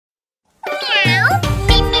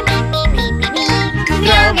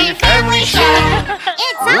Family Show!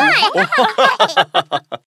 It's on!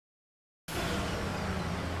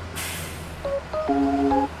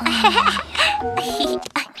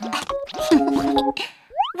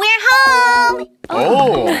 We're home!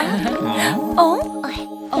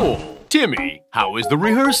 Oh, Timmy, how was the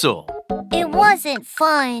rehearsal? It wasn't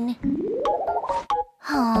fun.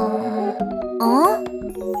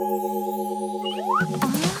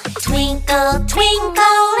 Twinkle,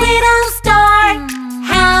 twinkle, little star,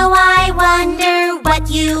 how I wonder what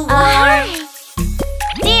you are.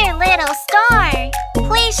 Dear little star,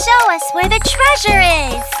 please show us where the treasure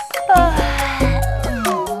is.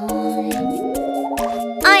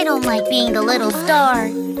 I don't like being the little star.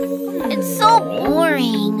 It's so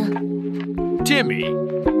boring. Timmy,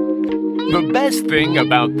 the best thing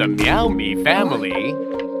about the MeowMi family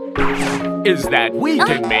is that we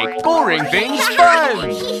can make boring things fun.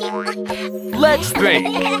 Let's think.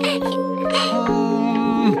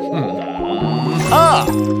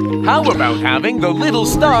 How about having the little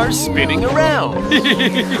stars spinning around?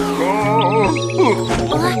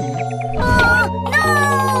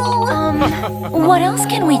 What else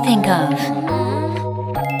can we think of?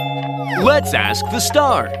 Let's ask the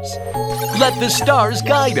stars. Let the stars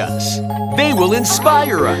guide us. They will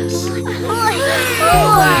inspire us.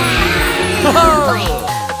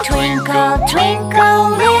 Twinkle, twinkle,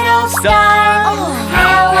 little star,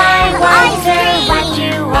 how I wonder what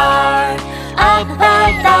you are. Up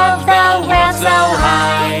above the world so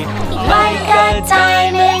high, like a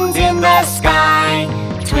diamond in the sky.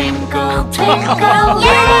 Twinkle, twinkle,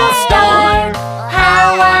 little star,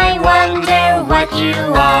 how I wonder what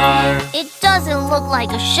you are. It doesn't look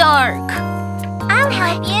like a shark. I'll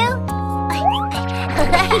help you.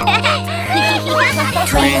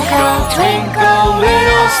 Twinkle, twinkle,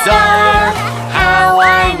 little star, how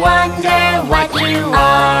I wonder what you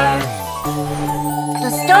are. The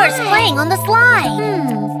star's playing on the slide.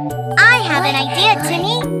 I have an idea,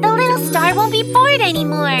 Timmy. The little star won't be bored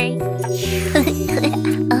anymore.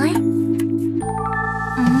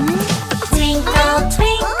 Twinkle,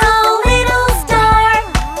 twinkle, little star,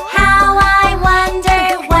 how I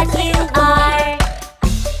wonder what you are.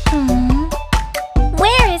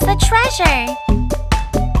 Where is the treasure?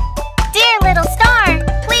 Dear little star,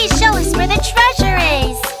 please show us where the treasure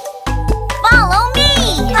is. Follow me!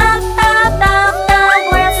 Up above the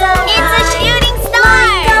world so high, it's a shooting star!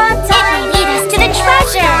 It will lead us to the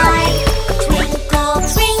treasure! Twinkle,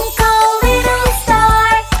 twinkle, little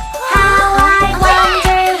star, how I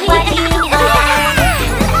wonder what you are.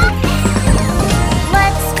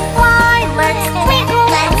 Let's fly, let's twinkle,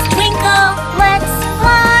 let's twinkle. Let's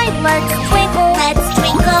fly, let's twinkle, let's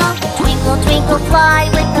twinkle. Twinkle, twinkle,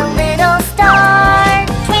 fly with the little star.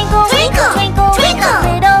 Twinkle, twinkle, twinkle, twinkle,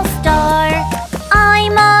 little star.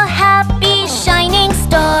 I'm a happy shining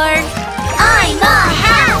star. I'm a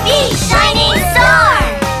happy shining star.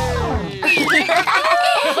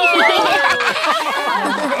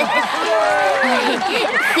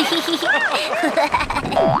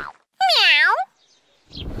 Meow.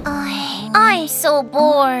 I'm so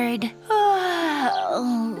bored.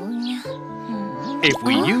 If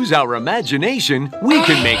we use our imagination, we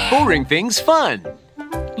can make boring things fun.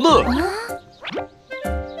 Look.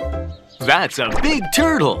 That's a big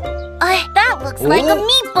turtle. That looks like a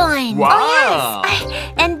meat bun. Wow. Oh,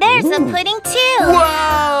 yes. And there's a pudding too.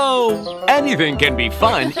 Wow! Anything can be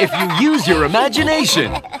fun if you use your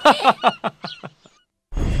imagination.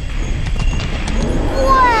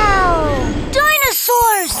 Wow!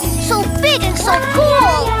 Dinosaurs! So big and so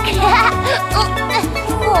cool!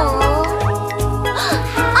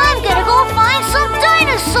 I'm gonna go find some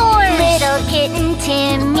dinosaurs! Little kitten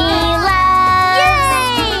Timmy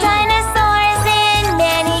loves dinosaurs in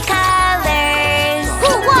many colors.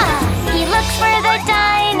 He looks for the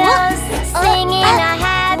dinos, singing a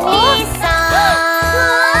happy song.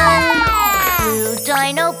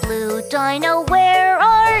 Blue dino, where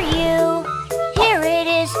are you? Here it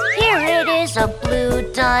is, a blue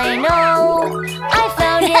dino. I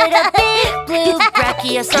found it, a big blue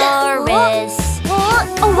brachiosaurus.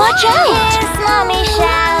 Watch out! His mommy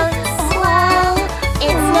shouts.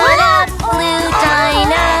 It's not a blue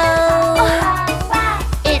dino.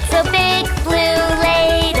 It's a big blue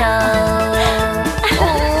Lado.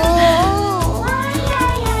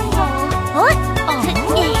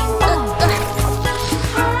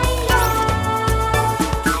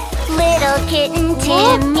 Little kitten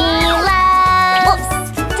Timmy loves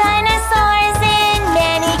dinosaurs in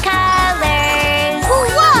many colors.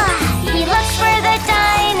 He looks for the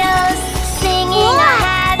dinos, singing a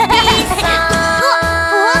happy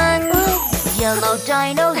song. Yellow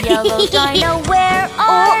dino, where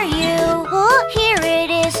are you? Here it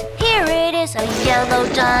is a yellow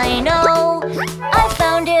dino. I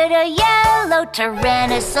found it a yellow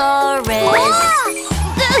Tyrannosaurus.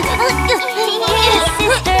 His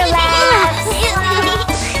sister laughs.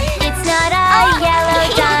 It's not a yellow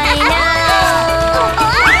dino.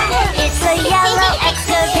 It's a yellow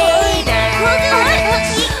excavator.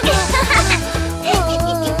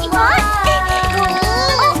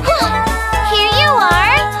 Here you are.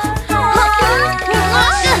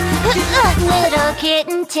 Little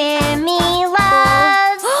kitten Timmy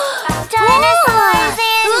loves dinosaurs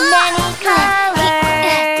in many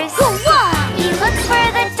colors. He looks for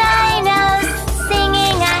the dinos,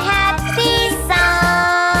 singing a happy song.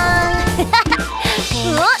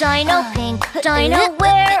 Pink dino,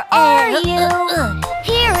 where are you?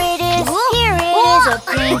 Here it is, a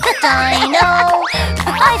pink dino.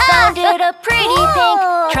 I found it a pretty pink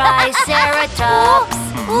Triceratops.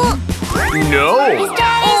 No! His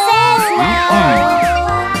daddy says no.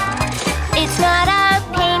 It's not a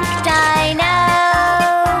pink dino.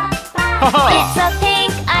 It's a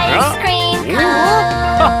pink ice cream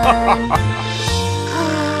cone.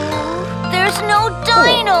 There's no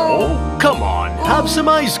dino. Oh, come on, have some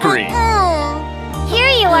ice cream. Here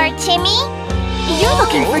you are, Timmy. You're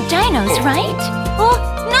looking for dinos, right? Oh,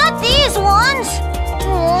 not these ones.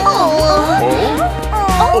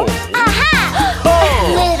 Oh, aha!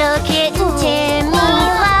 Little kitten Timmy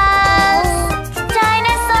loves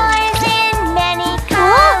dinosaurs in many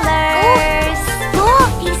colors.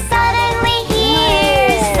 He suddenly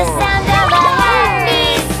hears the sound of a happy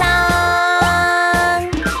song.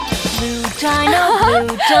 Blue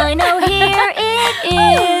dino, here it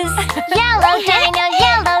is. Yellow dino,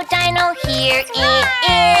 here it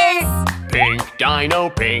is.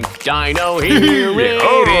 Pink dino, here it is.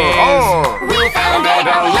 We found a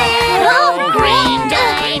little green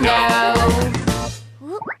dino.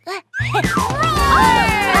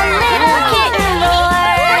 A little kitten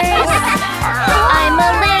roars. I'm a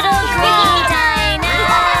little green dino.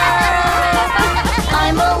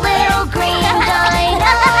 I'm a little green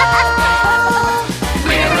dino.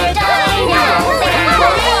 We're a dino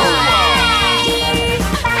family.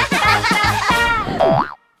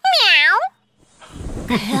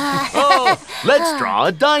 Oh, let's draw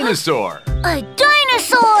a dinosaur. A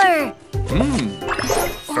dinosaur!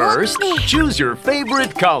 First, choose your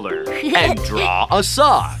favorite color and draw a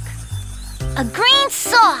sock. A green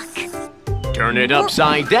sock! Turn it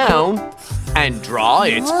upside down and draw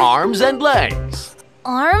its arms and legs.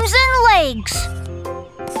 Arms and legs.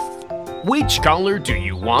 Which color do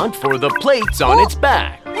you want for the plates on its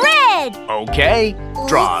back? Red! Okay,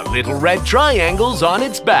 draw little red triangles on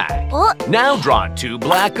its back. Now draw 2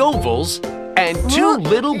 black ovals and 2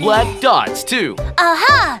 little black dots too.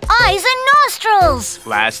 Aha! Eyes and nostrils!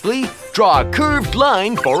 Lastly, draw a curved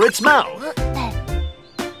line for its mouth.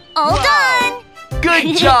 All done!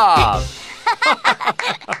 Good job!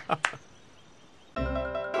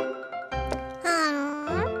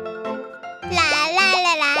 La la la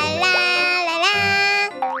la la la la.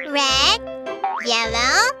 Red,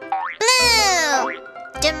 yellow, blue.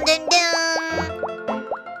 Dum dum dum.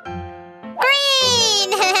 Green.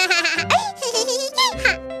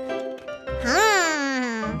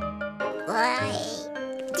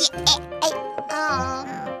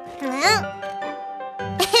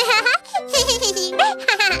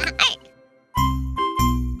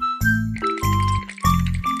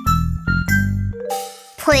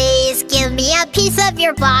 Please give me a piece of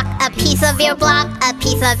your block, a piece of your block, a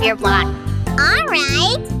piece of your block. All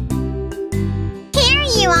right. Here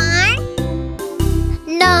you are.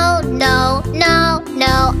 No, no, no,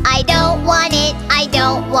 no, I don't want it, I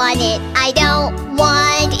don't want it, I don't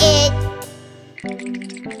want it.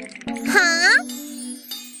 Huh?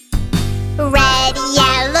 Red,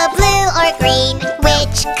 yellow, blue, or green,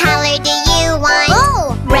 which color do you want?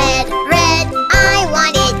 Oh! Red, red, I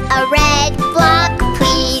want it, a red block,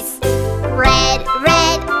 please. Red,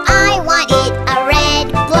 red, I want it, a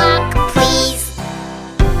red block, please.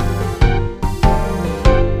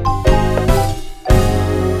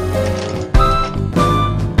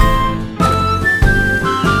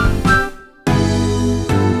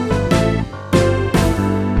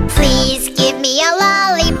 Please give me a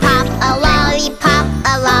lollipop, a lollipop, a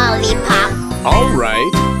lollipop. All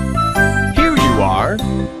right. Here you are.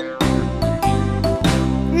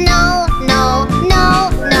 No, no, no,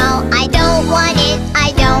 no, I don't want it,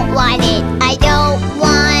 I don't want it, I don't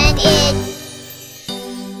want it.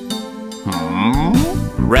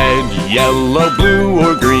 Red, yellow, blue,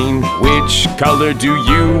 or green, which color do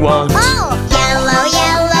you want? Oh, yellow,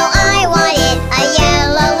 yellow, I want it, a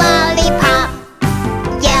yellow lollipop.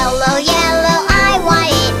 Yellow, yellow, I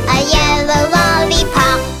want it, a yellow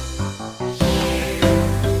lollipop.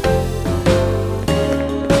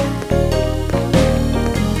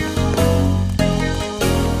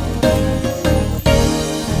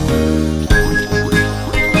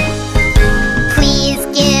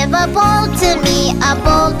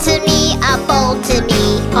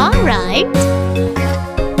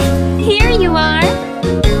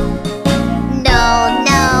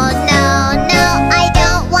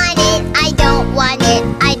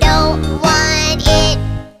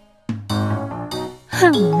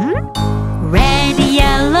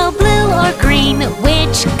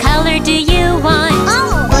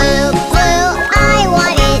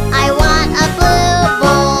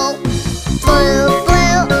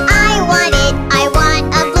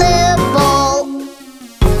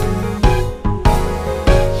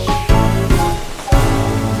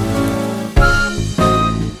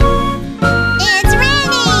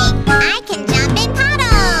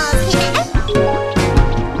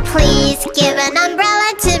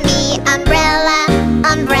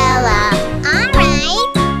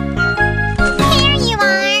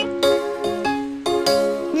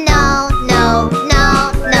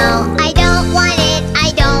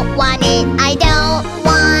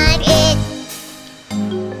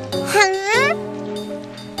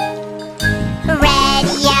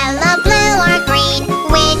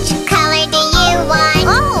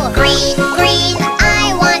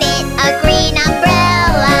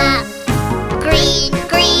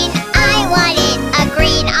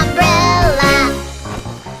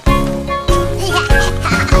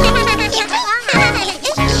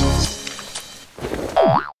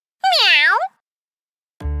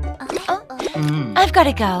 I've got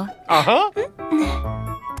to go. Uh-huh.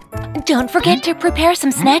 Don't forget to prepare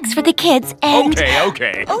some snacks for the kids and...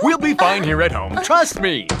 Okay. We'll be fine here at home. Trust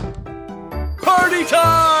me. Party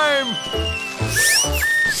time!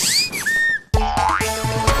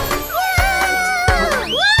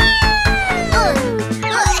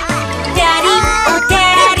 Daddy, oh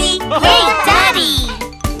daddy, hey daddy.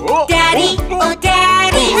 Daddy, oh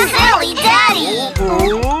daddy, silly daddy.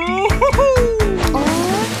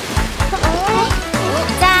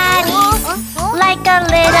 Daddy's like a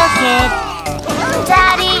little kid.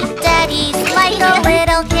 Daddy's like a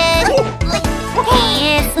little kid. He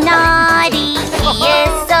is naughty, he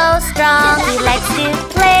is so strong. He likes to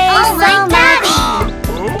play so much.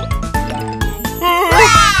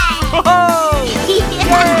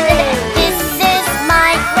 This is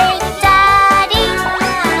my great daddy,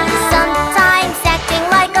 sometimes acting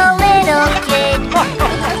like a little kid.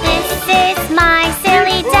 This is my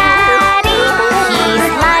silly daddy,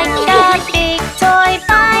 he's like a big toy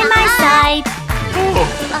by my side.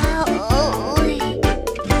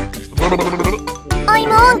 I'm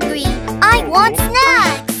hungry, I want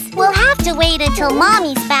snacks. We'll have to wait until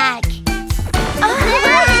Mommy's back.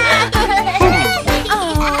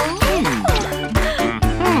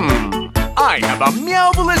 I have a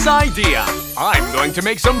meowvelous idea. I'm going to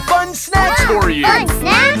make some fun snacks for you. Fun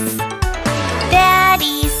snacks?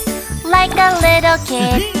 Daddy's like a little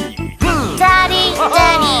kid. Daddy's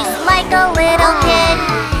like a little kid.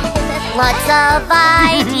 Lots of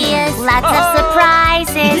ideas, lots of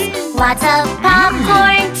surprises, lots of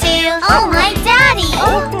popcorn too. Oh, my daddy!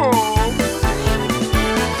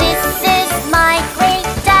 This is my great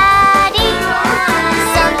daddy,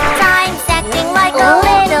 sometimes acting like a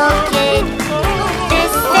little kid.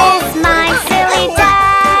 This is my silly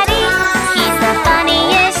daddy, he's the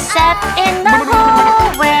funniest chef in the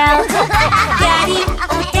whole world. Daddy,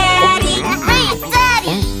 oh daddy, Great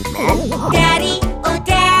daddy! daddy, oh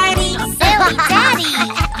daddy, Silly daddy!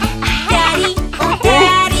 daddy, oh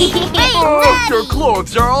daddy. Your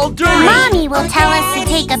clothes are all dirty. Mommy will tell us to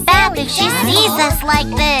take a bath if she sees us like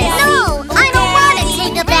this. No, I don't want to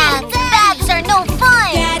take a bath. Baths are no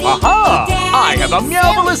fun. Aha! I have a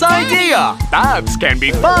meowvelous idea. Baths can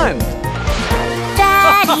be fun.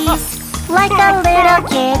 Daddy's like a little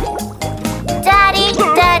kid. Daddy's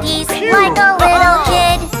like a little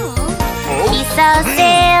kid. He's so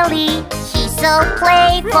silly, he's so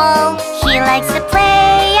playful. He likes to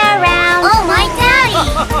play around. Oh, my daddy!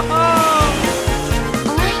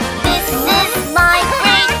 This is my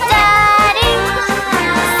great daddy,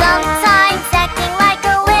 sometimes acting like a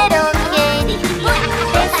little kid.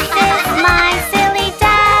 This is my silly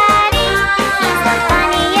daddy, he's the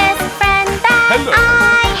funniest friend that Hello. I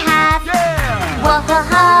have.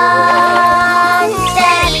 Whoa-ho-ho,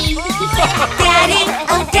 daddy, Daddy,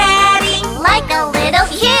 oh daddy, like a little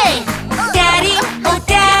kid. daddy, oh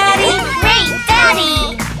daddy, Great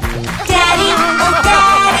daddy, daddy, oh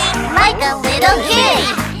daddy, like a little kid.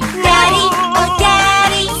 daddy, oh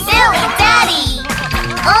daddy, Silly daddy,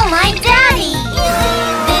 oh my daddy.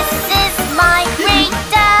 This is my great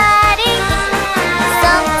daddy,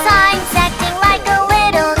 sometimes acting like a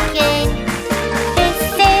little kid. This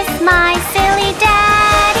is my silly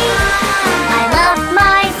daddy, I love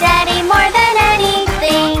my daddy more than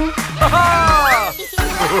anything.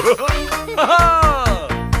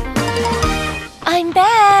 I'm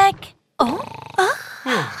back.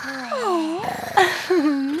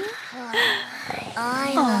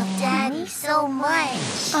 I love daddy so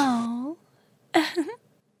much. Oh.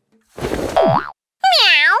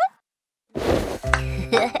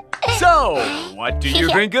 So, what do you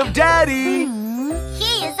think of Daddy?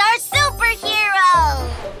 He is our superhero!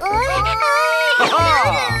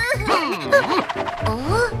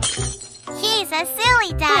 He's a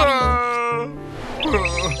silly daddy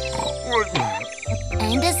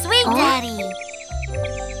and a sweet daddy.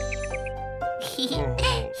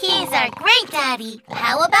 He's our great daddy.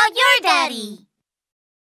 How about your daddy?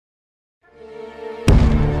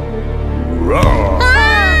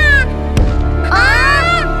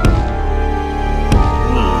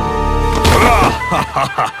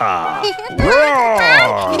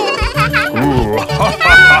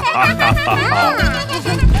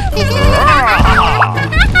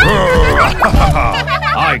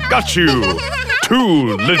 I got you,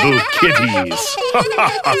 two little kitties.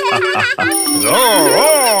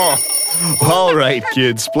 All right,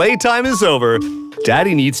 kids, playtime is over.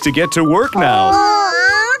 Daddy needs to get to work now.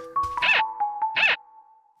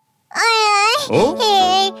 Oh?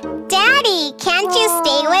 Hey, Daddy, can't you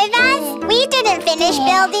stay with us? We didn't finish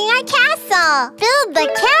building our castle. Build the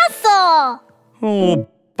castle! Oh,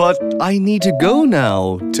 But I need to go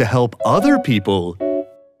now to help other people.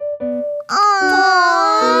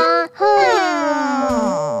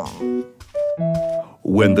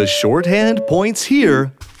 When the shorthand points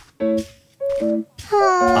here,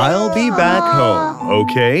 I'll be back home,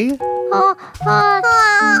 okay?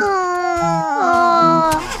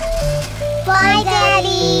 Bye,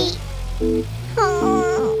 Daddy.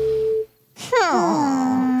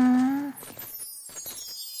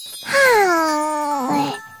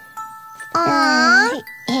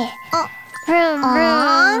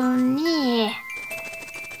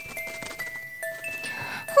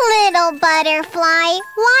 Little butterfly,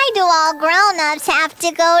 why do all grown-ups have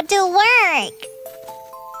to go to work?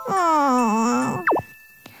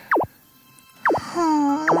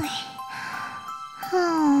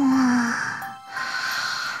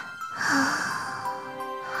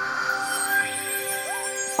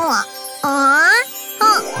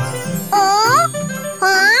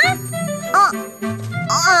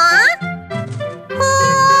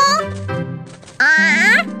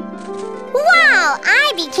 Wow,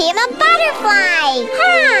 I became a butterfly!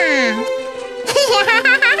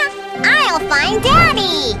 I'll find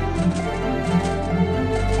Daddy!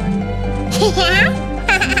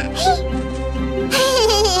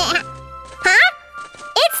 Huh?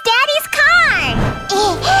 It's Daddy's car!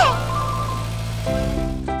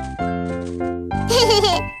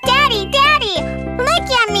 Daddy, Daddy, look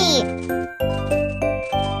at me!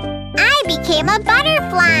 I became a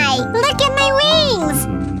butterfly! Look at my wings!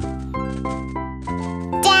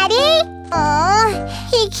 Daddy? Oh,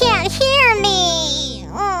 he can't hear me.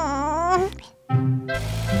 Oh,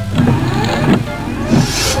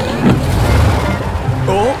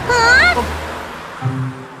 Huh?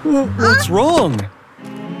 what's wrong?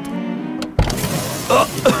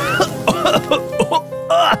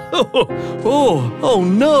 Oh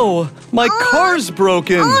no! My car's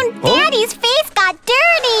broken! Oh, Daddy's face got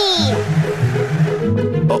dirty.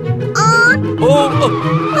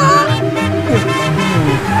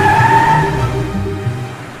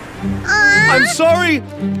 I'm sorry!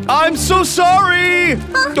 I'm so sorry!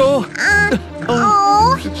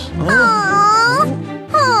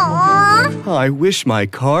 I wish my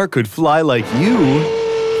car could fly like you.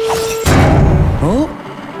 Oh?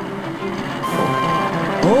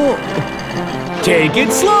 Take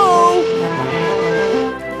it slow!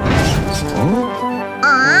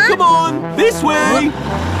 Come on, this way!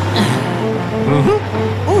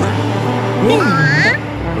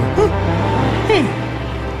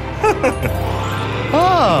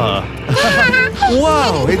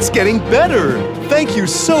 Wow, it's getting better! Thank you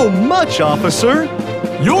so much, officer!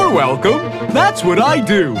 You're welcome. That's what I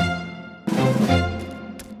do.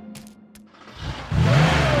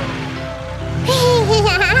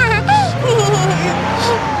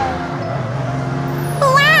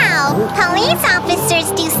 Wow, police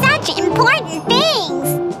officers do such important things.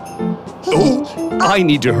 Oh, I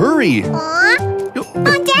need to hurry. Oh,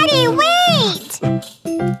 Daddy, wait!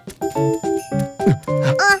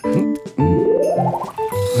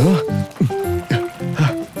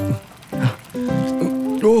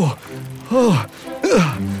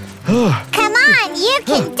 Come on, you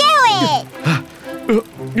can do it!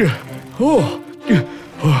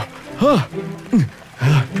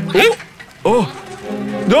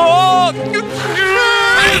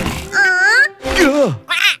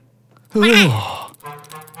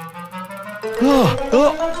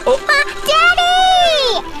 Daddy!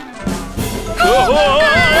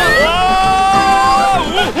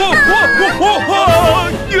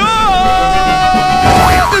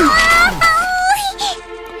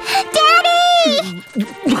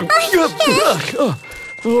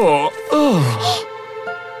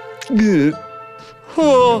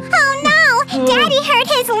 Oh no! Daddy hurt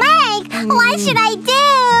his leg! What should I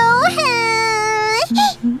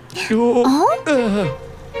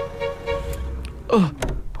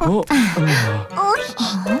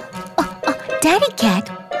Daddy Cat,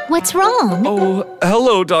 what's wrong? Oh,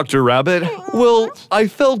 hello, Dr. Rabbit. Well, I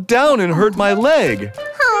fell down and hurt my leg.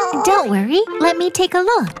 Don't worry, let me take a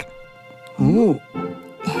look. Ooh.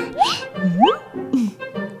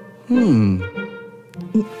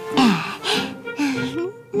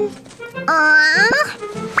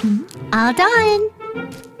 All done.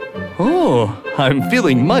 Oh, I'm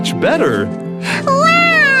feeling much better.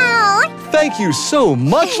 Wow! Thank you so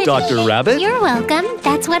much, Dr. Rabbit. You're welcome.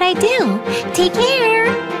 That's what I do. Take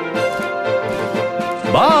care.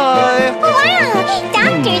 Bye. Wow!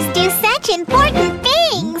 Doctors do such important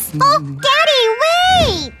things! Oh, Daddy,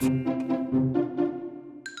 wait!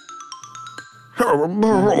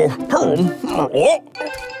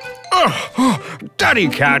 Daddy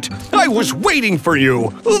Cat, I was waiting for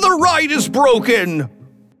you. The ride is broken.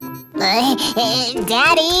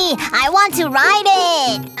 Daddy, I want to ride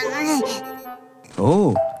it.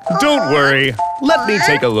 Oh, don't worry. Let me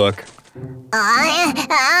take a look.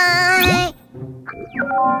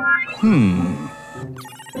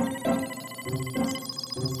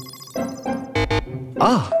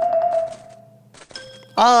 Ah.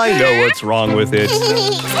 I know what's wrong with it.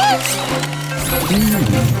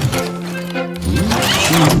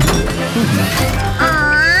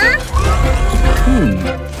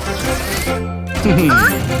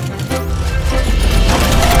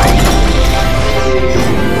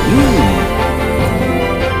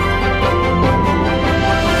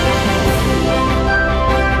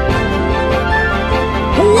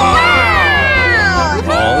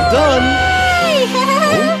 All done.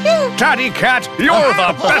 Daddy Cat, you're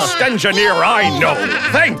the best engineer I know.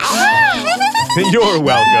 Thanks. You're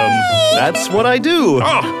welcome. That's what I do.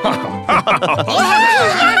 Wow!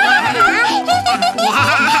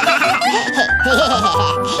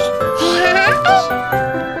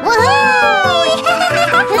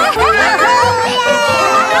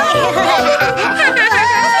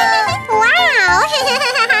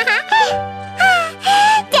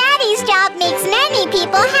 Daddy's job makes many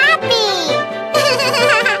people happy.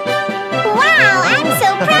 Wow, I'm so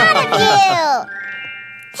proud of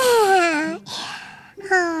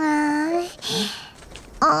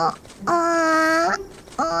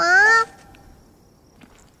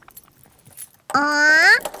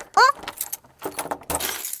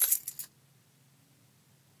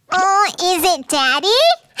Is it Daddy?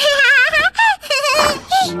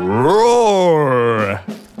 Roar!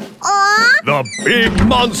 The big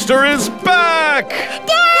monster is back!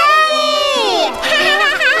 Daddy!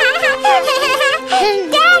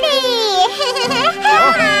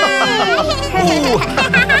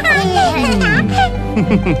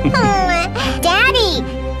 Daddy,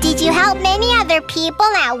 did you help many other people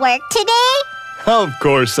at work today? Of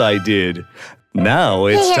course I did. Now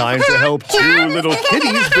it's time to help two little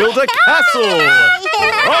kitties build a castle!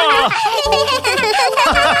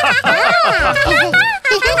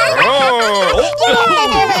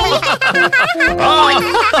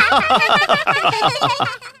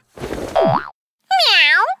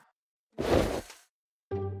 Meow.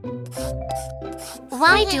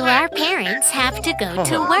 Why do our parents have to go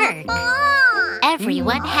to work?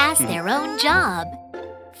 Everyone has their own job.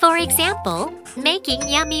 For example, making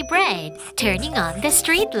yummy bread, turning on the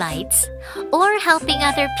street lights, or helping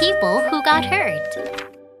other people who got hurt.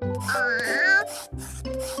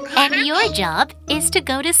 And your job is to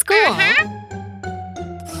go to school.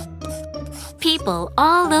 People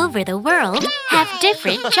all over the world have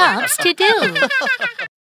different jobs to do.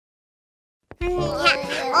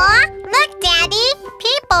 Look, Daddy!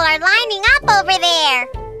 People are lining up over there.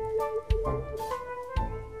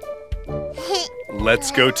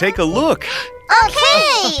 Let's go take a look.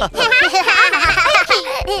 Okay!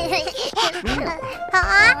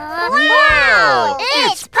 Wow!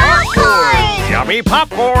 It's popcorn! Yummy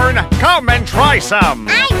popcorn! Come and try some!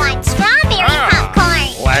 I want strawberry popcorn!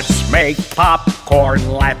 Let's make popcorn,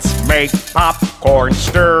 let's make popcorn.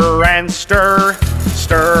 Stir and stir,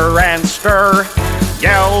 stir and stir.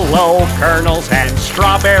 Yellow kernels and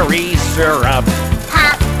strawberry syrup.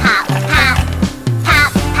 Pop, pop, pop.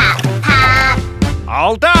 Pop, pop, pop.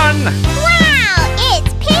 All done! Wow!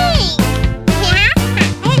 It's pink!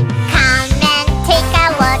 Come and take a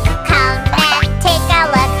look. Come and take a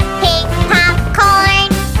look. Pink popcorn.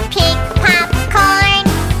 Pink popcorn.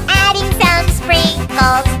 Adding some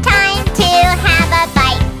sprinkles. Time to have a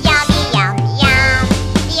bite. Yummy, yum, yum.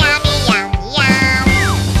 Yummy, yum, yum.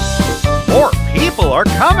 More people are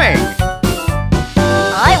coming!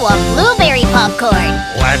 I want blueberry popcorn.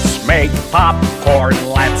 Let's make popcorn,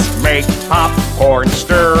 let's make popcorn.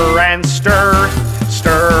 Stir and stir,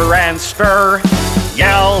 stir and stir.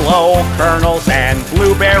 Yellow kernels and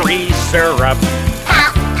blueberry syrup.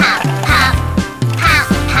 Pop, pop, pop. Pop,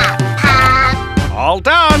 pop, pop. All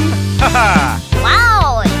done! Haha!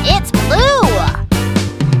 Wow, it's blue!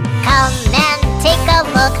 Come and take a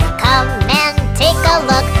look, come and take a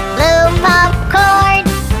look.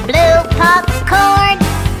 Blue popcorn,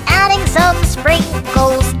 adding some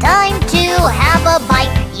sprinkles. Time to have a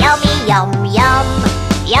bite. Yummy, yum, yum.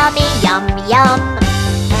 Yummy, yum, yum.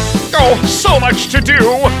 Oh, so much to do!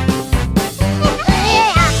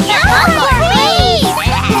 Popcorn, please!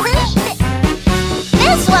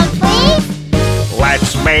 This one, please!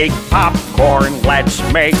 Let's make popcorn, let's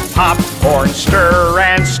make popcorn. Stir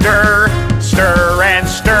and stir, stir and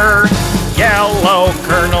stir. Yellow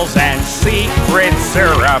kernels and secret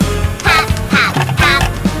syrup. Pop, pop, pop.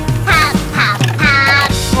 Pop, pop, pop.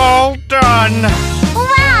 fun!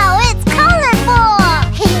 Wow, it's colorful!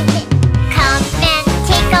 Come and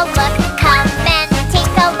take a look, come and take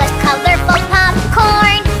a look. Colorful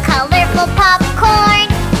popcorn, colorful popcorn.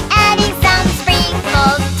 Adding some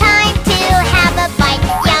sprinkles, time to have a bite.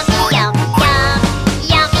 Yummy, yum, yum,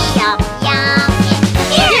 yummy, yum, yum.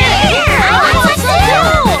 Here, I want some too!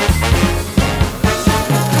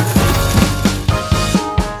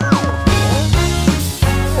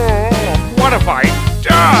 What have I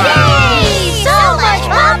done? Yay! So much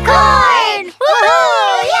popcorn!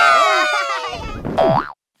 Woohoo! Yeah!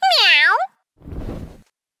 Meow!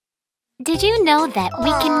 Did you know that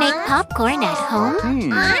we can make popcorn at home?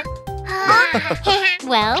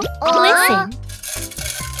 Well, listen.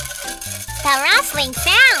 The rustling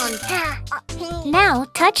sound. Now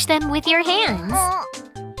touch them with your hands.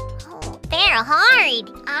 They're hard.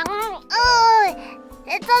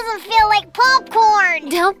 It doesn't feel like popcorn.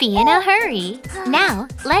 Don't be in a hurry. Now,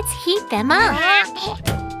 let's heat them up.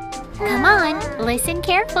 Come on, listen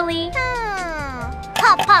carefully.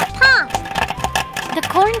 Pop, pop, pop. The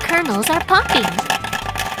corn kernels are popping.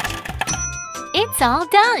 It's all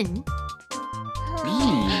done.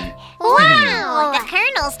 Wow! The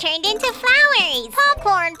kernels turned into flowers.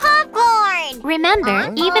 Popcorn, popcorn.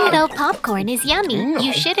 Remember, even though popcorn is yummy,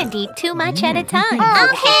 you shouldn't eat too much at a time.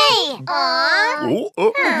 Okay.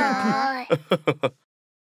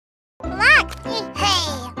 Look.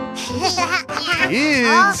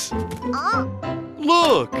 Kids,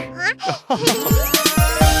 look.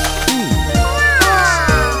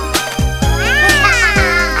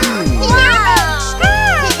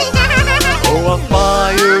 Oh, a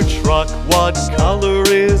fire truck, what color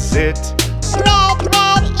is it? Red,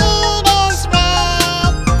 red, it is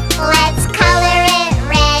red. Let's color it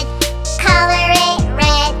red. Color it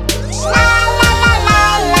red. La la la la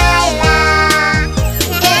la la.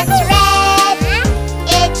 It's red.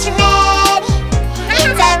 It's red.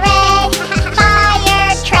 It's a red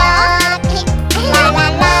fire truck. La la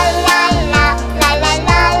la la la la la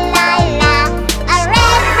la la la. A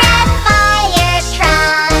red, red fire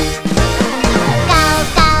truck. Go,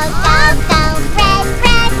 go, go, go, red,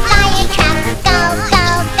 red fire truck. Go, go,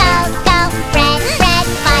 go, go, red, red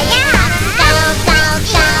fire truck. Go, go, go,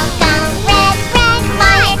 go, red, red fire truck. Hooray!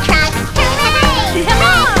 Hooray!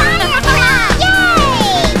 Fire truck!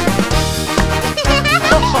 Yay!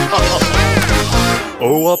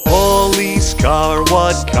 Oh, a police car,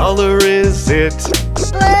 what color is it?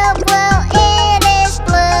 Blue, blue, it is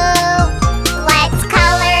blue. Let's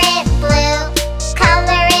color it blue.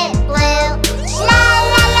 Color it blue. La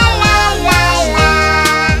la la la la la.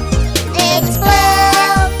 It's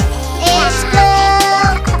blue. It's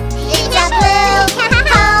blue. It's a blue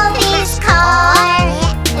police car.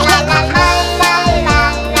 La la la la la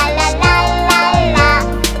la la la la la.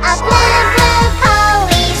 A blue, blue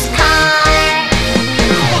police car.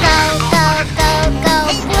 Go, go, go, go, blue,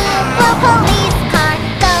 blue police car.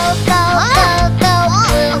 Go, go, go, go,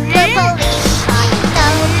 blue, blue police car. Go,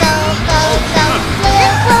 go, go, go,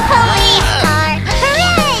 blue, blue police car.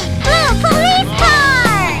 Hooray! Blue police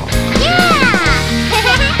car! Yeah!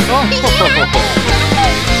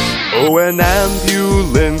 Oh, an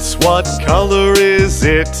ambulance, what color is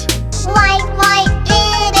it? White, white,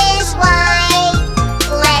 it is white.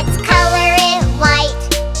 Let's color it white.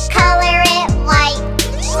 Color it white.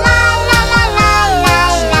 La la la la la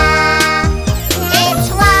la. It's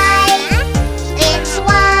white. It's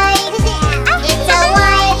white. It's a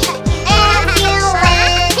white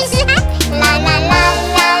ambulance. La la la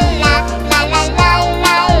la la la la la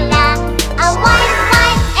la la. A white,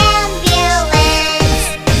 white ambulance.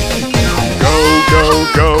 Go, go,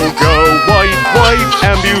 go, go, white, white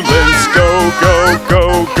ambulance. Go, go, go,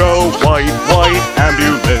 go, white, white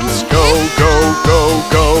ambulance. Go, go, go,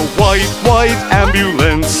 go, white, white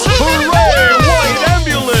ambulance. Hooray, white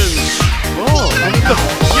ambulance! Oh,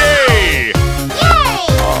 yay!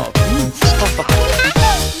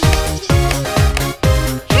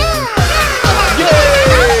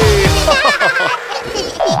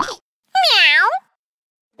 Meow.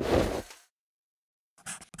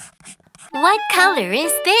 What color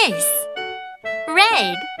is this?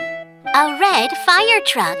 Red. A red fire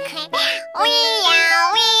truck.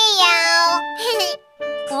 Meow, meow.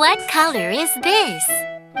 What color is this?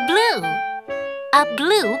 Blue. A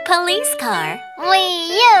blue police car.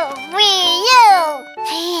 Wee you, wee you.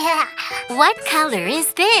 What color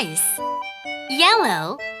is this?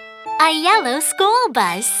 Yellow. A yellow school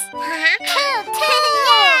bus. Yay!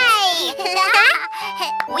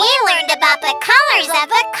 We learned about the colors of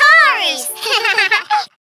the cars.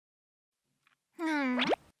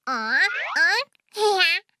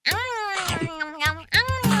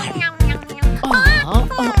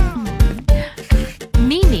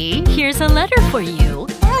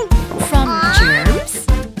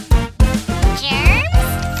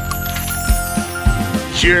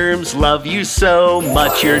 Germs love you so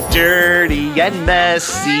much. You're dirty and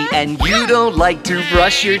messy, and you don't like to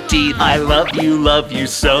brush your teeth. I love you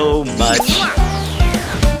so much.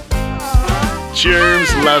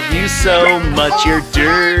 Germs love you so much. You're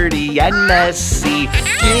dirty and messy.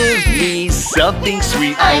 Give me something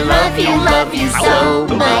sweet. I love you so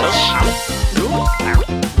much.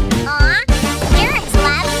 Germs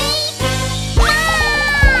love me?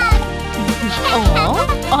 Mom!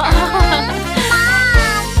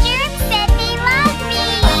 Mom, Germs said they love me.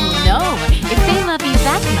 No, if they love you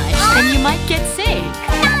that much, then you might get sick.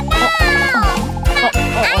 No!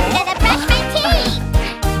 I'm gonna brush my teeth.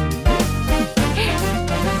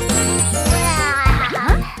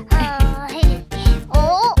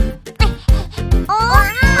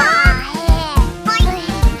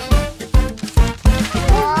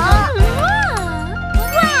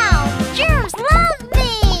 Wow, germs love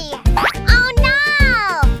me. Oh no,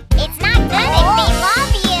 it's not good if they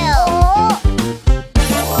love you.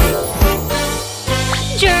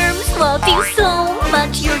 Germs love you so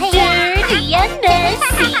much. You're dirty and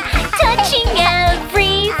messy, touching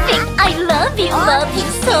everything. I love you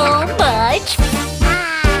so much.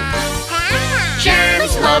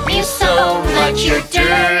 Germs love you so much. You're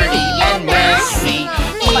dirty and messy.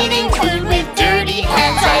 Eating food with dirty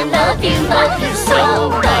hands. I love you so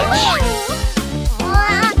much.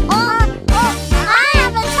 I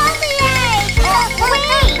have a tummy ache.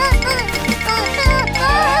 Wait.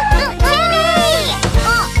 Kitty!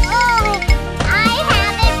 I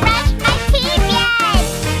haven't brushed my teeth yet.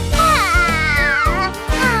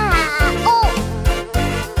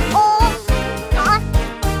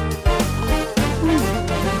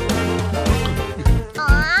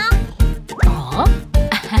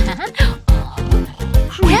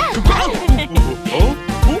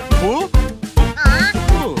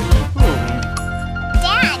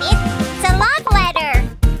 Dad, it's a love letter.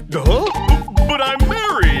 Huh? But I'm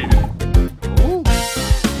married.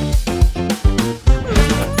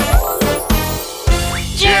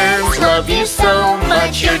 Germs love you so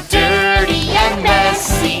much. You're dirty and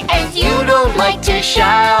messy, and you don't like to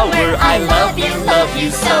shower. I love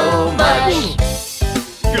you so much.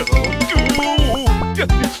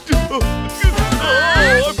 Oh,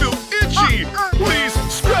 I feel itchy. Please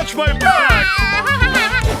scratch my back.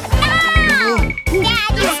 No!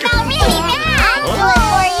 Dad, you smell really bad. Do it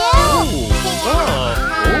for you.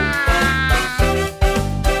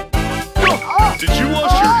 Did you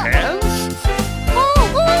wash your hands?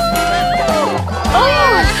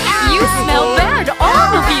 You smell bad,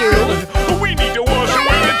 all of you. We need to wash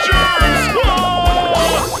away the germs.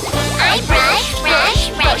 I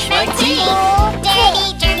brush my teeth. Dirty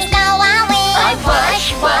germs go away. I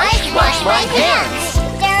wash my hands.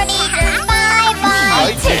 Dirty germs bye-bye. I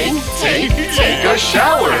take a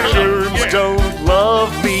shower. Germs don't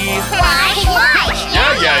love me. Wash.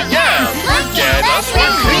 Yeah. Look at us,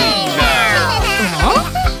 we're clean now.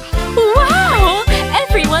 Wow!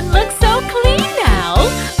 Everyone looks so clean now.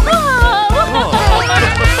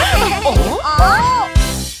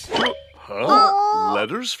 Huh?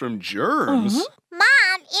 Letters from germs?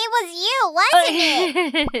 Mom, it was you, wasn't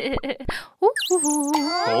it?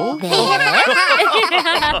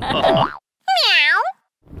 Meow.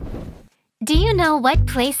 Do you know what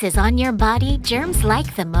places on your body germs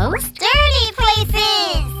like the most? Dirty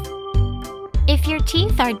places. If your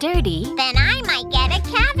teeth are dirty, Then I might get a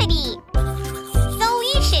cavity. So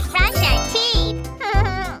we should brush our teeth.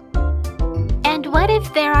 and what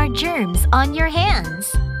if there are germs on your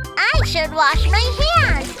hands? I should wash my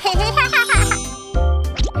hands.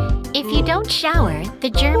 If you don't shower, the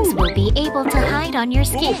germs will be able to hide on your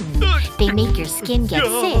skin. They make your skin get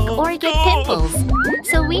sick or get pimples.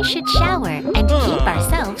 So we should shower and keep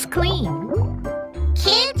ourselves clean.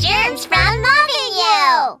 Keep germs from loving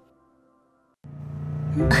you.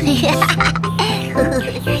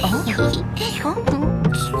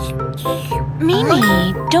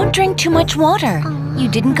 Mimi, don't drink too much water. You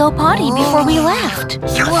didn't go potty before we left.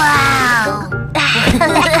 Wow.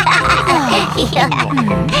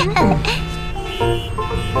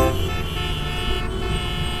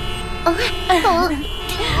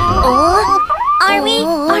 Are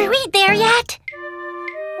we there yet?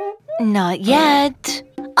 Not yet.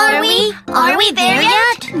 Are we there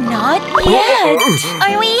yet? Not yet.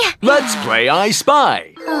 Are we? Let's play I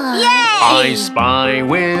Spy. I Yay! spy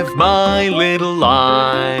with my little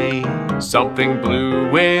eye something blue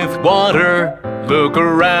with water. Look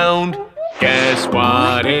around. Guess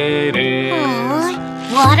what it is?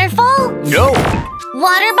 Waterfall? No.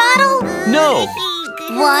 Water bottle? No.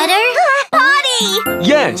 Water? Potty!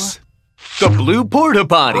 Yes. The blue porta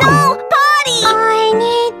potty. Oh, potty! I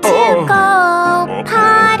need to go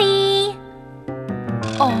potty.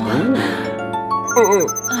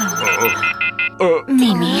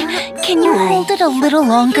 Mimi, can you hold it a little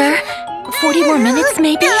longer? 40 more minutes,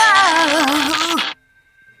 maybe? I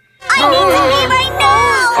need to pee right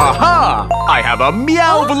now! Aha! I have a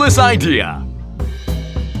meowvelous idea!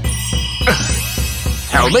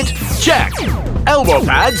 Helmet, check! Elbow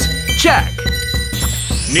pads, check!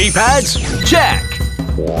 Knee pads, check!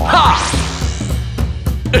 Ha!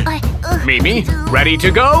 Mimi, ready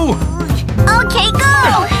to go? Okay, go!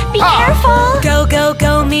 Be careful! Go, go,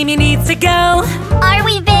 go, Mimi needs to go. Are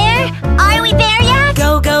we there? Are we there yet?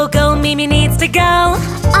 Go, go, go, Mimi needs to go.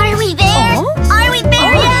 Are we there? Are we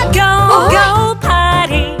there yet? Go, go,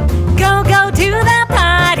 potty. Go, go to the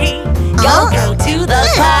potty. Go, go to the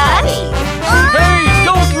potty. Hey,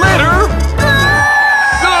 don't litter!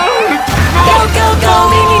 Go, go, go,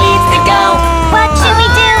 Mimi needs to go. What should we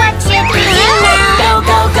do? What should we do now? Go,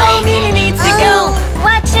 go, go, Mimi needs to go.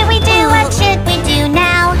 What should we do? What should we do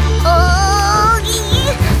now?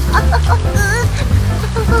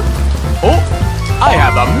 Oh, I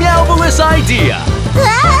have a meowvelous idea!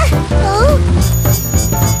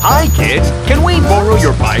 Hi, kids. Can we borrow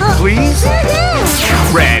your bike, please?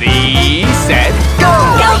 Ready, set, go!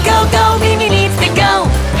 Go, go, go, Mimi needs to go.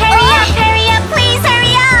 Hurry up, please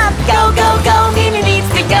hurry up! Go, go, go, Mimi needs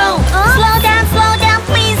to go. Slow down,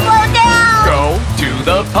 please slow down! Go to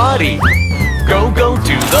the potty. Go, go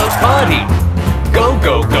to the potty. Go,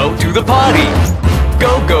 go, go to the potty.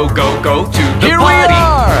 Go, go, go, go to the Here potty. we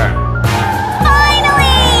are!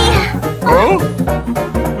 Finally! Oh?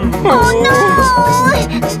 Oh no!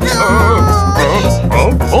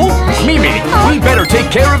 Oh, Mimi, we better take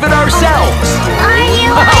care of it ourselves. Are you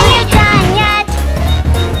done yet?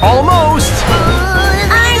 Almost.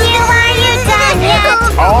 Are you done yet?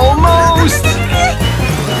 Almost.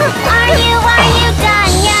 Are you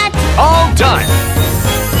done yet? All done.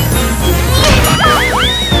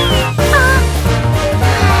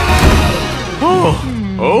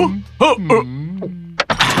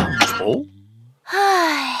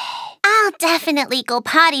 I'll definitely go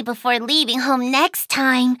potty before leaving home next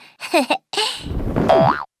time. Meow.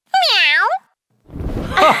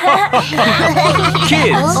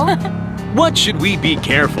 Kids, what should we be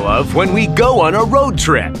careful of when we go on a road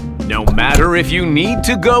trip? No matter if you need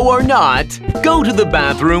to go or not, go to the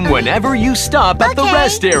bathroom whenever you stop at the Okay.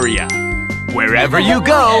 rest area. Wherever you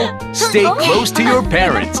go, stay close to your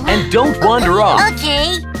parents and don't wander off.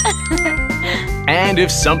 Okay. And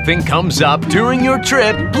if something comes up during your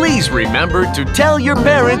trip, please remember to tell your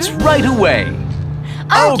parents right away.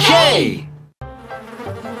 Okay!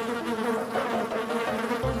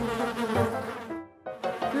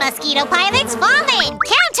 Mosquito pilots falling.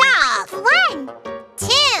 Count off. 1,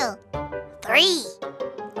 2, 3.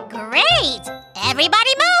 Great.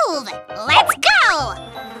 Everybody move. Let's go.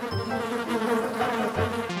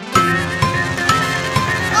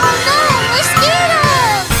 Oh no,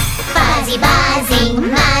 mosquitoes! Fuzzy buzzing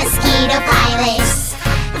mosquito pilots.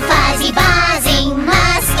 Fuzzy buzzing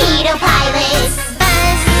mosquito pilots.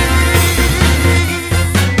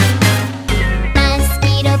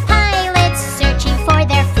 Mosquito pilots searching for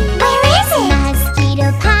their food. Where is it? Mosquito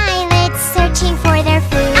pilots searching for their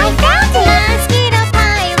food. I found it! Mosquito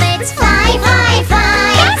pilots fly, fly,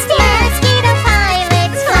 fly. Downstairs! Mosquito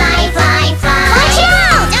pilots fly, fly, fly. Watch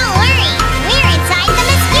out! Don't worry, we're inside the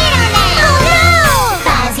mosquito net. Oh no!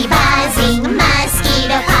 Fuzzy buzzing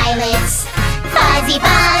mosquito pilots. Fuzzy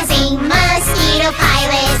buzzing mosquito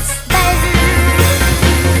pilots.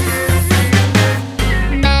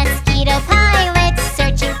 Mosquito pilots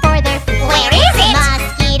searching for their food. Where is it?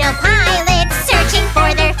 Mosquito pilots searching for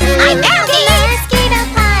their food. I found it! Mosquito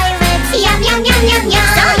pilots. Yum, yum, yum, yum, yum.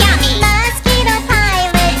 So yummy. Mosquito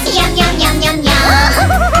pilots. Yum, yum, yum, yum, yum.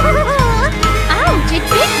 Ouch, it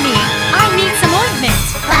bit me. I need some ointment.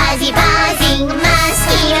 Fuzzy buzzing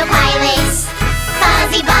mosquito pilots.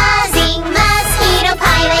 Fuzzy buzzing mosquito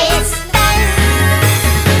pilots.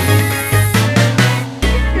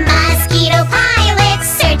 Mosquito pilots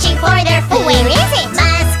searching for their food. Where is it?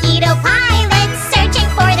 Mosquito pilots searching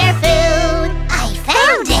for their food. I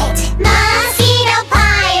found it. Mosquito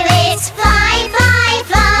pilots fly, fly,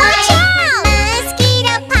 fly. Watch out!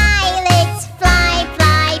 Mosquito pilots fly,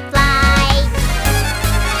 fly, fly.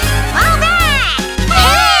 Fall back!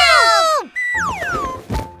 Help!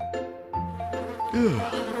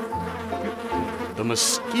 The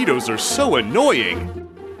mosquitoes are so annoying.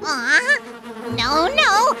 No,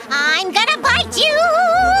 I'm gonna bite you!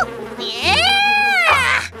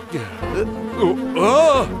 Yeah! Yeah!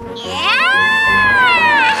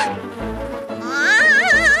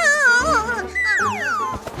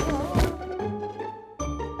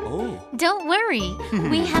 Don't worry,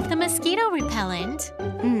 we have the mosquito repellent.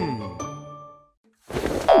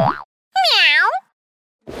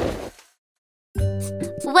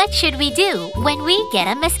 What should we do when we get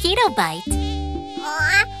a mosquito bite?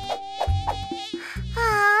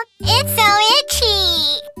 It's so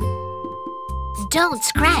itchy. Don't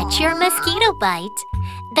scratch your mosquito bite.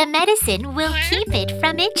 The medicine will keep it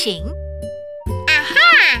from itching.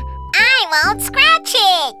 Aha! I won't scratch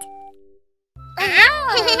it.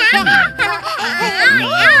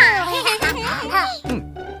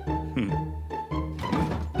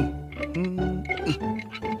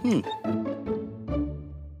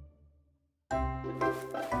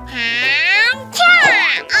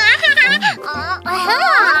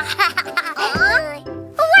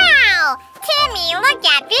 Wow! Timmy, look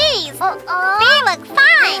at these! They look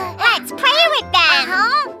fun! Let's play with them!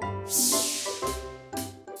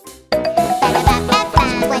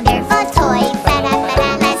 Wonderful toys!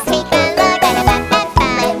 Let's take a look!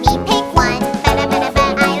 Let me pick one!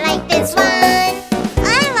 I like this one! I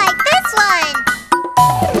like this one!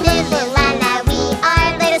 Lulu la la, we are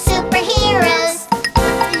little superheroes!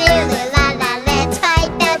 Lulu la la, let's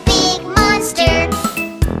fight the big monster!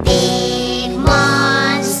 Big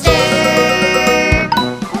monster!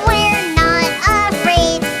 We're not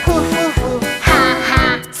afraid! Hoo hoo hoo! Ha ha!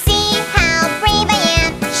 See how brave I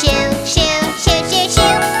am! Shoo shoo shoo shoo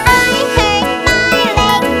shoo! I hurt my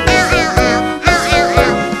leg! Ow ow ow! Ow ow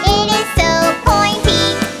ow! It is so pointy!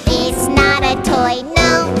 It's not a toy,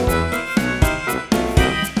 no!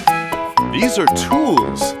 These are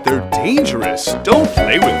tools. They're dangerous. Don't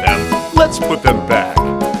play with them. Let's put them back.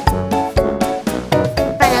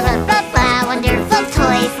 Ba-da-ba-ba-ba, wonderful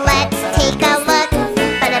toys, let's take a look.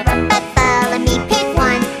 Ba-da-ba-ba-ba, let me pick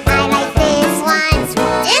one. I like this one.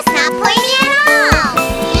 It's not pointy at all.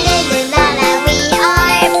 Lulu la la, we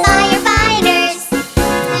are firefighters.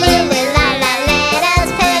 Lulu la la, let us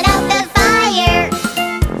put out the fire.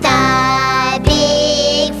 The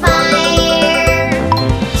big fire.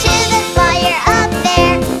 To the fire up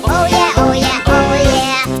there. Oh yeah, oh yeah, oh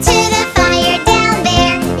yeah. To the fire down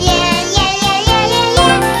there. Yeah, yeah, yeah, yeah, yeah,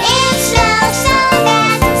 yeah. It's so, so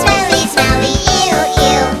bad. Smelly, smelly, ew,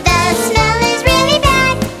 ew. The smell is really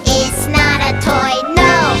bad. It's not a toy,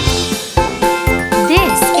 no.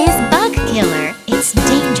 This is Bug Killer. It's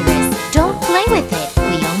dangerous. Don't play with it.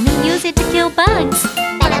 We only use it to kill bugs.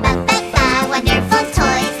 Ba-da-ba-ba-ba, wonderful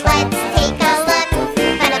toys, let's take a look.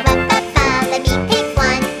 Ba-da-ba-ba-ba, let me pick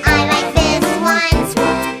one. I like this one.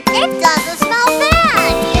 It doesn't smell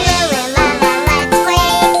bad. Lulu la la, let's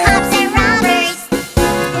play cops and robbers.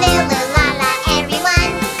 Lulu la la,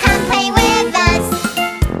 everyone, come play with us.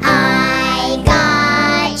 I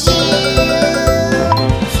got you.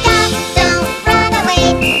 Stop, don't run away.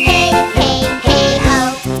 Hey, hey, hey, ho.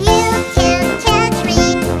 You can't catch me.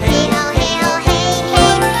 Hey ho, hey ho, hey,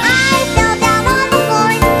 hey. I fell down on the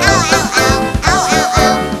floor. Ow, ow, ow, ow, ow,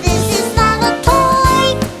 ow. This is not a toy.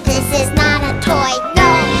 This is not a toy. No.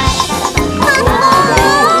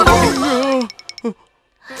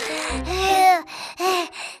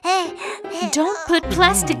 Don't put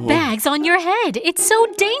plastic bags on your head. It's so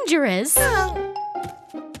dangerous.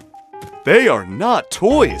 They are not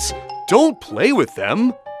toys. Don't play with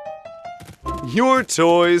them. Your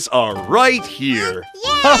toys are right here.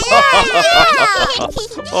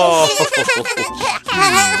 Oh,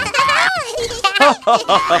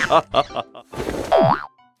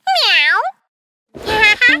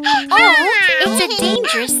 it's a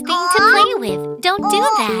dangerous thing to play with. Don't do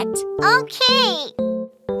that. Okay.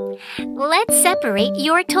 Let's separate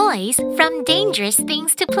your toys from dangerous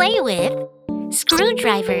things to play with.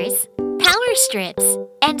 Screwdrivers, power strips,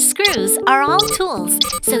 and screws are all tools,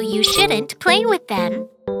 so you shouldn't play with them.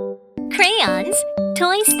 Crayons,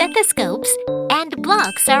 toy stethoscopes, and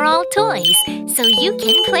blocks are all toys, so you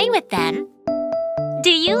can play with them.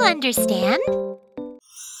 Do you understand?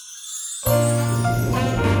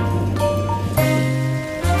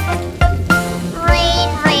 Rain,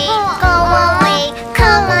 rain, go away.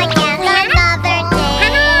 Come again another day.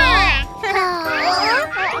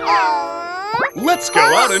 Let's go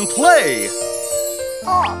out and play.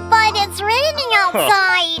 Oh, but it's raining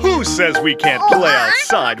outside. Who says we can't play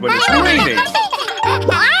outside when it's raining?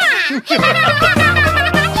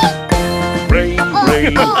 Rain,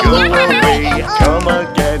 rain, go away. Come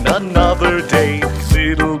again another day.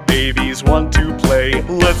 Little babies want to play.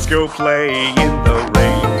 Let's go play in the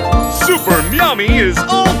rain. Super MeowMi is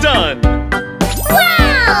all done.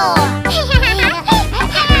 Wow!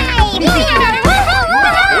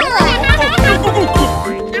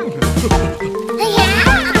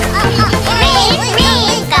 Rain,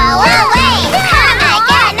 rain, go away. Come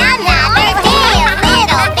again another day.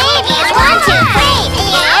 Little babies want to play.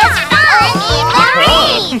 It's fun in the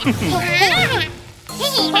rain.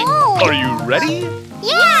 Are you ready?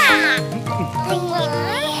 Yeah!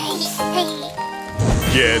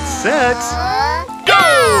 Get set!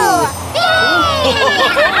 Go!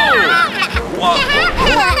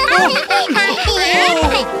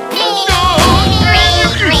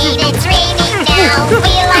 Rain, it's raining now.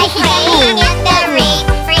 We like playing in the rain.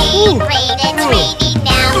 Rain, it's raining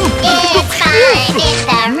now. It's fun in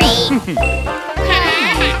the rain.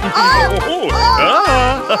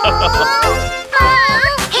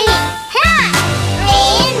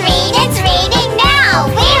 Rain, it's raining now.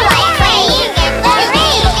 We like playing in the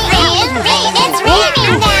rain. Rain, it's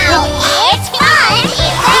raining now. It's fun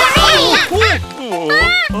in the rain.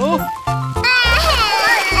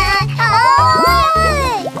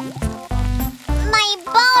 My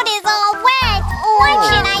boat is all wet. What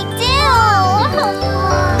should I do?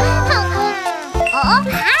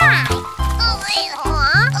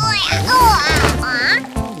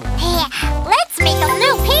 Let's make a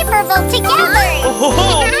new paper boat together.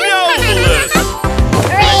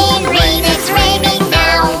 Rain, it's raining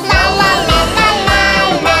now. La la la la la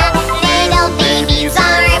la. Little babies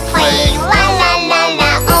are playing. La la la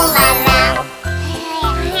la, oh la la.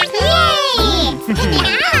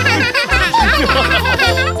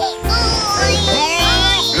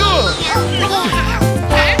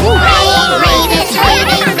 Rain, it's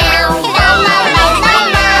raining now. La la la la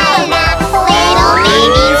la la. Little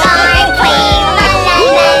babies are playing. La la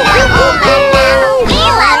la la, oh la la. We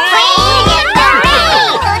love playing in the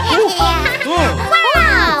rain.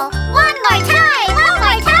 Wow! One more time! One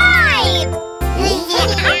more time!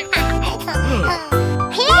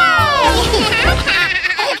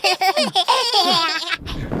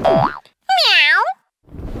 Meow!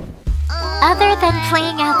 Other than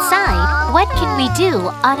playing outside, what can we do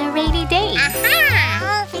on a rainy day?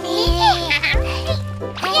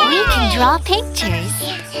 We can draw pictures.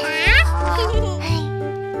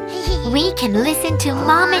 We can listen to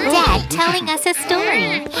Mom and Dad telling us a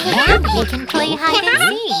story. And we can play hide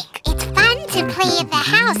and seek. It's fun to play in the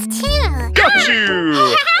house, too. Got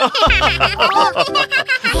you!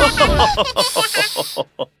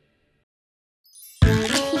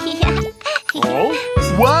 Oh,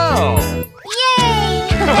 wow! Yay!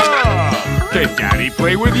 Can Daddy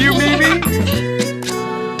play with you, Mimi?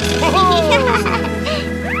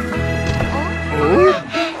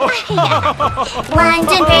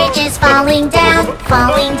 London Bridge is falling down,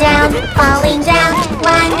 falling down, falling down.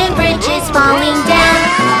 London Bridge is falling down.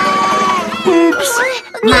 Oops!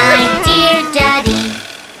 My dear Daddy.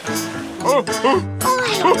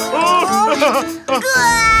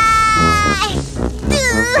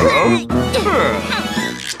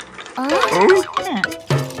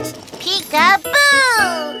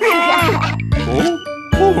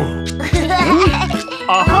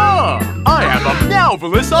 Aha! I have a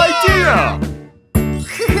marvelous idea!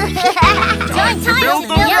 Time to build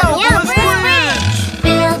the marvelous bridge!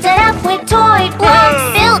 Build it up with toy blocks.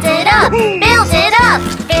 Build it up, build it up.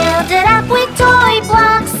 Build it up with toy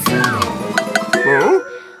blocks.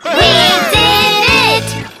 We did it!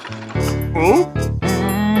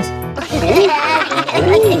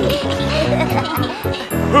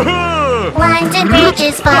 London Bridge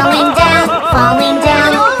is falling down, falling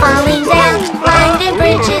down, falling down. London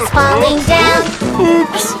Bridge is falling down.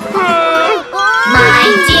 Oops! My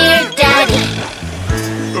dear Daddy.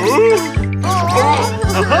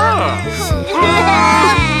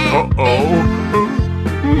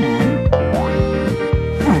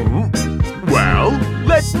 Well,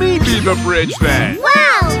 let me be the bridge then!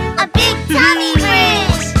 Wow! A big tummy bridge!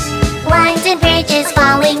 London Bridge is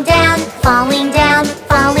falling down, falling down,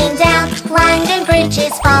 falling down. London Bridge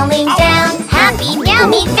is falling down. Happy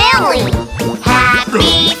MeowMi Family!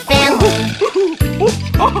 Happy family!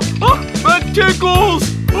 That tickles!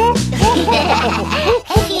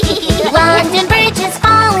 London Bridge is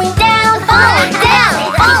falling down, falling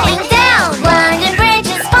down, falling down. London Bridge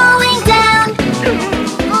is falling down.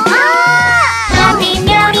 Happy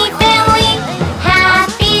MeowMi Family,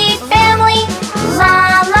 happy family.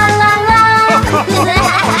 La la la la.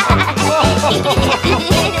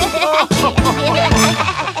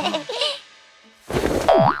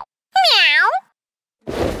 Meow.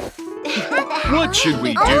 What should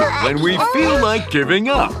we do when we feel like giving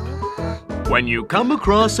up? When you come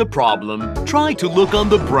across a problem, try to look on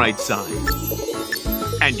the bright side.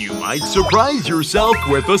 And you might surprise yourself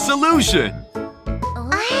with a solution.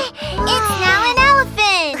 It's now an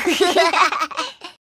elephant.